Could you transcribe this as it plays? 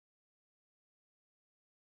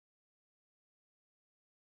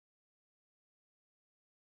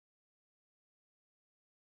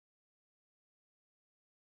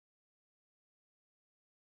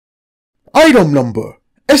Item number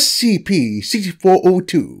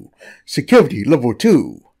SCP-6402, Security Level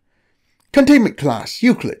 2. Containment Class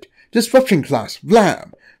Euclid, Disruption Class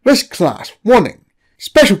VLAM, Risk Class Warning.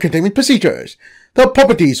 Special Containment Procedures. The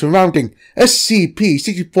property surrounding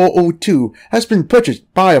SCP-6402 has been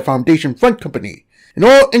purchased by a Foundation front company, and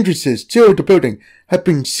all entrances to the building have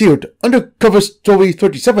been sealed under Cover Story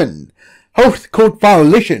 37. Health Code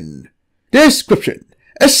Violation. Description: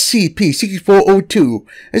 SCP-6402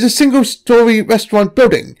 is a single-story restaurant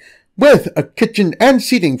building with a kitchen and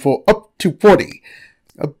seating for up to 40.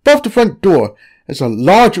 Above the front door is a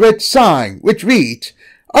large red sign which reads,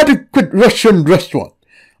 "Adequate Russian Restaurant,"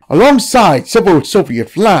 alongside several Soviet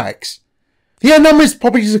flags. The anomalous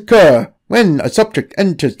properties occur when a subject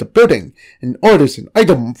enters the building and orders an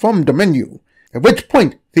item from the menu, at which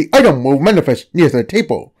point the item will manifest near the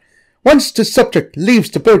table. Once the subject leaves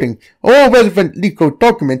the building, all relevant legal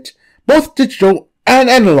documents, both digital and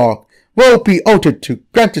analog, will be altered to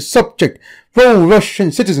grant the subject full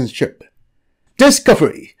Russian citizenship.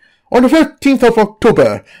 Discovery: on the 15th of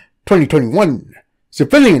October, 2021,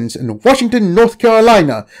 civilians in Washington, North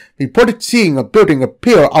Carolina reported seeing a building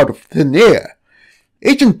appear out of thin air.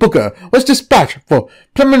 Agent Booker was dispatched for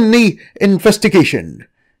preliminary investigation.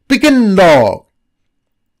 Begin log.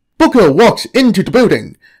 Booker walks into the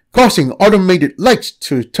building, causing automated lights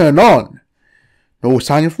to turn on. No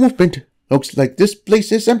sign of movement. Looks like this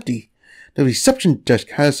place is empty. The reception desk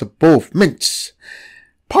has a bowl of mints.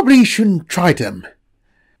 Probably shouldn't try them.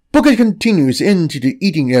 Booker continues into the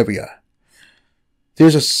eating area.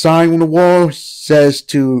 There's a sign on the wall, says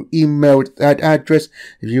to email that address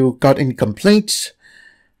if you got any complaints.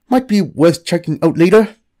 Might be worth checking out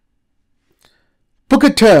later. Booker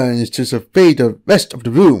turns to survey the rest of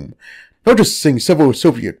the room, noticing several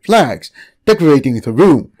Soviet flags decorating the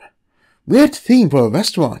room. Weird theme for a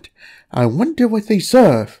restaurant. I wonder what they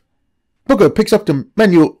serve. Booker picks up the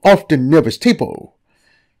menu off the nearest table.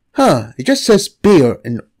 It just says beer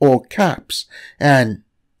in all caps. And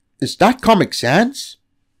is that Comic Sans?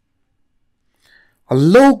 A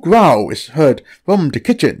low growl is heard from the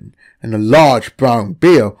kitchen, and a large brown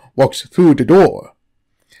bear walks through the door.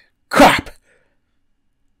 Crap!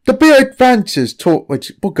 The bear advances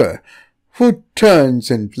towards Booker, who turns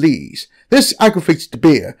and flees. This aggravates the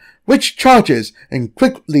bear, which charges and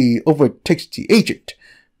quickly overtakes the agent.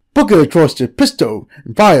 Booker draws the pistol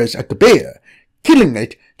and fires at the bear, killing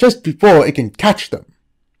it just before it can catch them.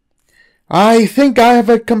 I think I have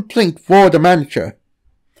a complaint for the manager.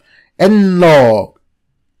 End log.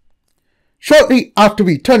 Shortly after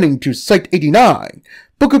returning to Site-89,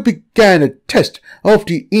 Booker began a test of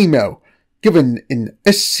the email given in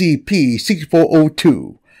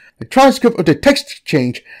SCP-6402. A transcript of the text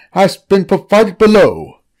exchange has been provided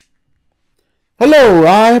below. Hello,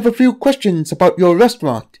 I have a few questions about your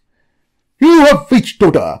restaurant. You have reached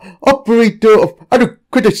Doda, operator of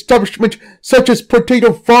adequate establishments such as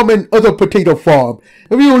Potato Farm and other potato farm.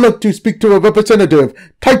 If you would like to speak to a representative,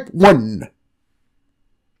 type 1.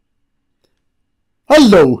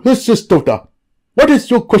 Hello, this is Doda. What is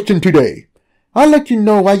your question today? I'd like to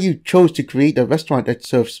know why you chose to create a restaurant that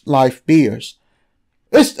serves live beers.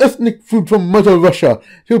 It's ethnic food from Mother Russia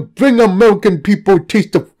to bring American people a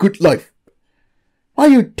taste of good life. Why are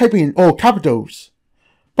you typing in all capitals?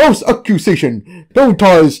 False accusation.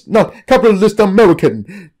 Doda is not capitalist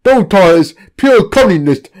American. Doda is pure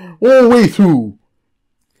communist all the way through.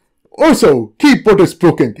 Also, keyboard is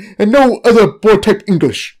broken and no other board type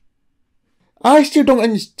English. I still don't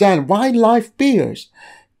understand why live beers.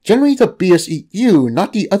 Generally the beers eat you,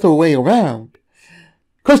 not the other way around.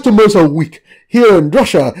 Customers are weak. Here in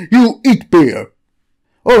Russia, you eat beer.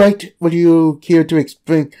 Alright, will you care to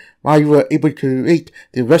explain why you were able to create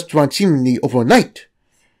the restaurant seemingly overnight?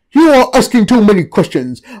 You are asking too many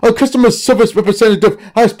questions. A customer service representative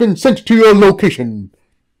has been sent to your location.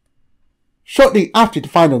 Shortly after the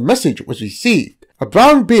final message was received, a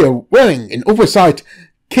brown bear wearing an oversized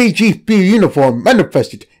KGB uniform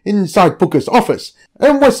manifested inside Booker's office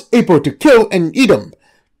and was able to kill and eat him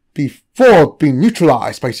before being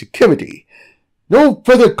neutralized by security. No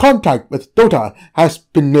further contact with Doda has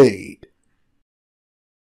been made.